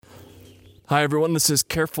Hi everyone, this is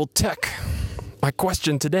Careful Tech. My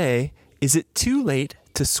question today, is it too late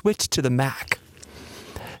to switch to the Mac?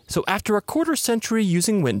 So after a quarter century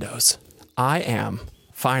using Windows, I am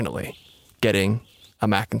finally getting a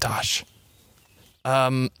Macintosh.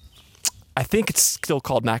 I think it's still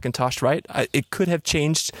called Macintosh, right? It could have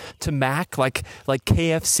changed to Mac, like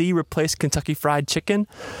KFC replaced Kentucky Fried Chicken.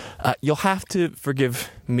 You'll have to forgive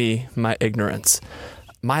me my ignorance.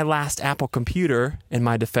 My last Apple computer, in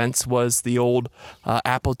my defense, was the old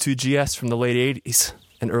Apple IIgs from the late 80s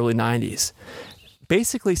and early 90s.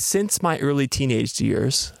 Basically, since my early teenage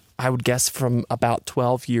years, I would guess from about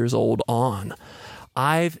 12 years old on,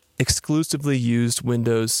 I've exclusively used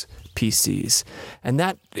Windows PCs. And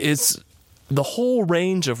that is the whole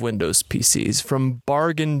range of Windows PCs, from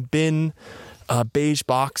bargain bin beige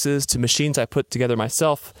boxes to machines I put together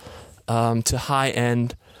myself, to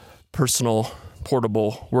high-end personal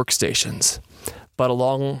portable workstations. But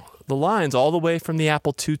along the lines, all the way from the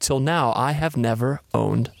Apple II till now, I have never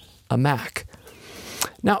owned a Mac.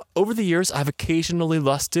 Now, over the years, I've occasionally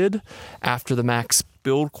lusted after the Mac's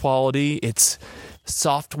build quality, its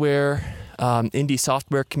software, indie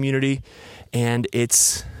software community, and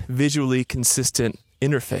its visually consistent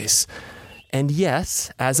interface. And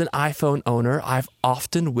yes, as an iPhone owner, I've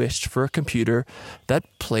often wished for a computer that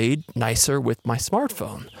played nicer with my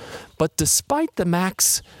smartphone. But despite the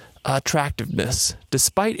Mac's attractiveness,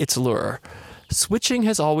 despite its lure, switching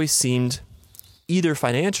has always seemed either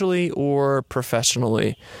financially or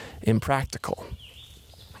professionally impractical.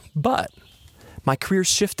 But my career's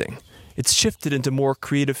shifting. It's shifted into more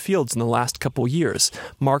creative fields in the last couple years,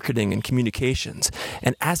 marketing and communications.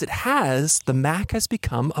 And as it has, the Mac has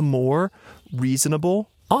become a more reasonable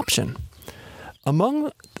option.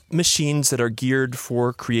 Among machines that are geared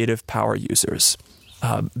for creative power users,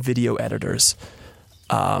 video editors,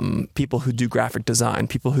 people who do graphic design,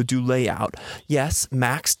 people who do layout, yes,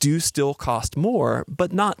 Macs do still cost more,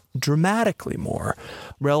 but not dramatically more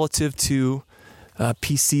relative to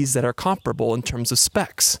PCs that are comparable in terms of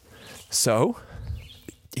specs. So,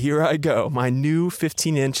 here I go. My new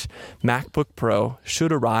 15-inch MacBook Pro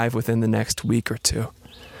should arrive within the next week or two.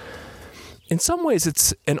 In some ways,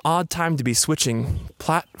 it's an odd time to be switching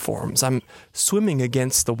platforms. I'm swimming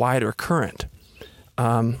against the wider current.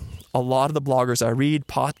 A lot of the bloggers I read,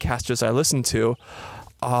 podcasters I listen to,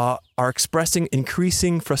 are expressing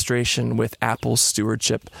increasing frustration with Apple's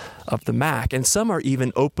stewardship of the Mac. And some are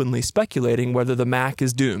even openly speculating whether the Mac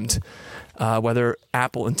is doomed, whether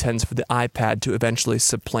Apple intends for the iPad to eventually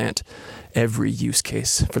supplant every use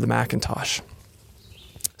case for the Macintosh.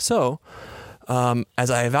 So,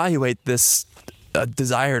 as I evaluate this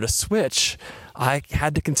desire to switch, I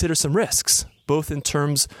had to consider some risks, both in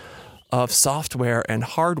terms of software and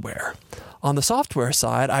hardware. On the software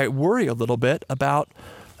side, I worry a little bit about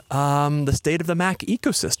the state of the Mac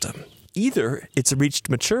ecosystem. Either it's reached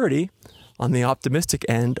maturity on the optimistic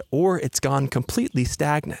end, or it's gone completely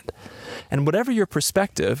stagnant. And whatever your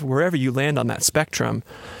perspective, wherever you land on that spectrum,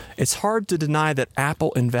 it's hard to deny that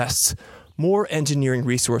Apple invests more engineering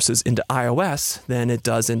resources into iOS than it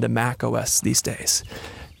does into Mac OS these days.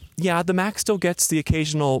 Yeah, the Mac still gets the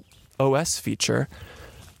occasional OS feature.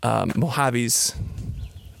 Mojave's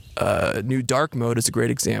new dark mode is a great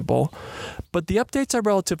example, but the updates are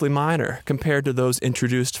relatively minor compared to those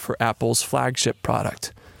introduced for Apple's flagship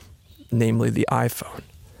product, namely the iPhone.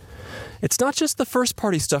 It's not just the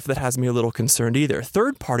first-party stuff that has me a little concerned either.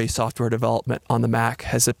 Third-party software development on the Mac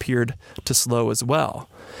has appeared to slow as well.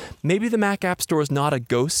 Maybe the Mac App Store is not a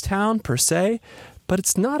ghost town per se, but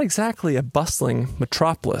it's not exactly a bustling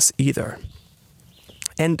metropolis either.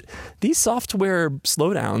 And these software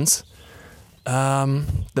slowdowns,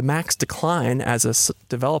 the Mac's decline as a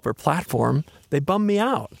developer platform, they bum me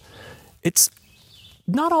out. It's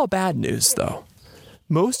not all bad news, though.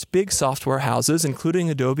 Most big software houses, including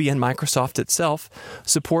Adobe and Microsoft itself,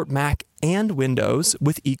 support Mac and Windows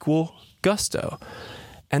with equal gusto.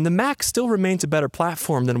 And the Mac still remains a better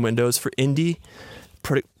platform than Windows for indie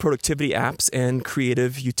productivity apps and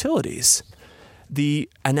creative utilities. The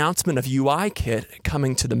announcement of UIKit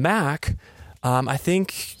coming to the Mac, I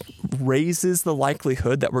think, raises the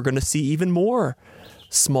likelihood that we're going to see even more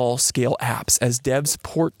small-scale apps as devs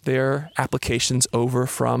port their applications over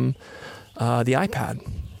from the iPad.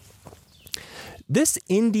 This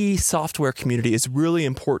indie software community is really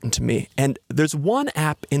important to me, and there's one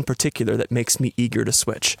app in particular that makes me eager to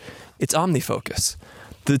switch. It's OmniFocus,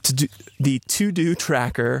 the to-do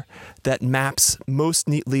tracker that maps most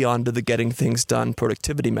neatly onto the getting things done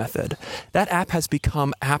productivity method. That app has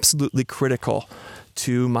become absolutely critical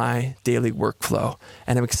to my daily workflow,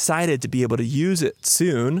 and I'm excited to be able to use it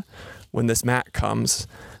soon when this Mac comes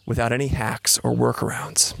without any hacks or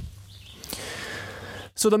workarounds.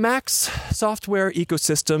 So the Mac's software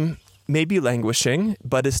ecosystem may be languishing,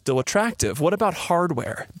 but is still attractive. What about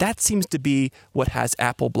hardware? That seems to be what has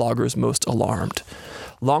Apple bloggers most alarmed.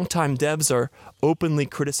 Longtime devs are openly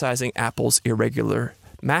criticizing Apple's irregular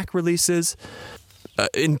Mac releases,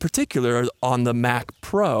 in particular on the Mac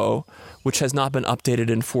Pro, which has not been updated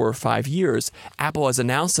in 4 or 5 years. Apple has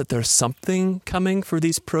announced that there's something coming for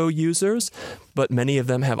these Pro users, but many of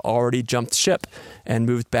them have already jumped ship and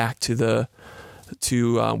moved back to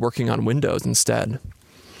working on Windows instead.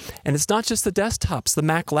 And it's not just the desktops. The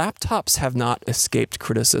Mac laptops have not escaped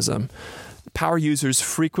criticism. Power users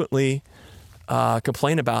frequently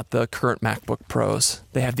complain about the current MacBook Pros.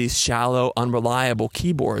 They have these shallow, unreliable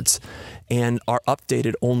keyboards and are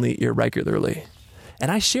updated only irregularly.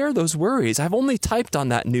 And I share those worries. I've only typed on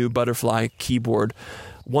that new Butterfly keyboard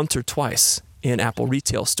once or twice in Apple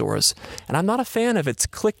retail stores, and I'm not a fan of its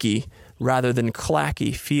clicky rather than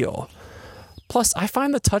clacky feel. Plus, I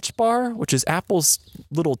find the touch bar, which is Apple's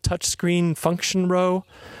little touchscreen function row,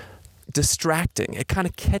 distracting. It kind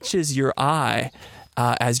of catches your eye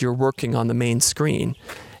as you're working on the main screen.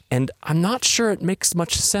 And I'm not sure it makes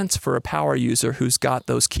much sense for a power user who's got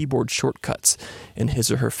those keyboard shortcuts in his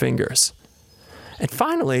or her fingers. And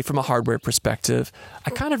finally, from a hardware perspective,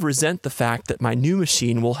 I kind of resent the fact that my new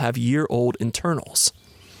machine will have year-old internals.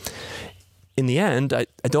 In the end, I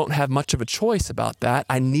don't have much of a choice about that.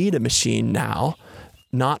 I need a machine now,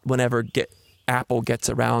 not whenever Apple gets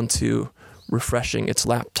around to refreshing its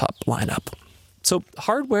laptop lineup. So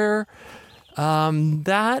hardware,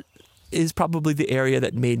 that is probably the area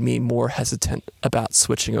that made me more hesitant about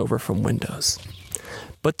switching over from Windows.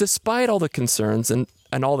 But despite all the concerns and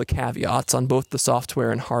all the caveats on both the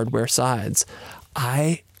software and hardware sides,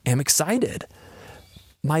 I am excited.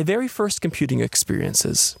 My very first computing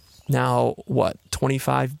experiences, now,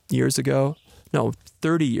 25 years ago? No,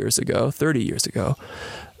 30 years ago.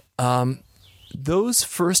 Those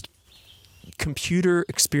first computer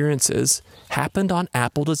experiences happened on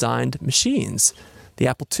Apple-designed machines. The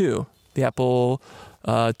Apple II, the Apple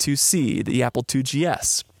IIc, the Apple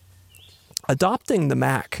IIgs. Adopting the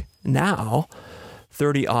Mac now,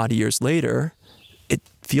 30-odd years later, it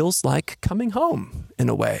feels like coming home in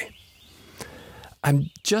a way. I'm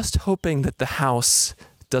just hoping that the house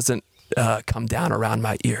doesn't come down around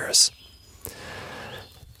my ears.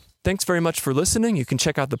 Thanks very much for listening. You can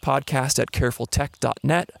check out the podcast at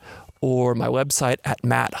carefultech.net or my website at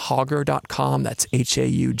matthauger.com. That's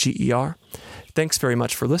Hauger. Thanks very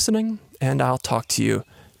much for listening, and I'll talk to you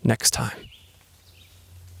next time.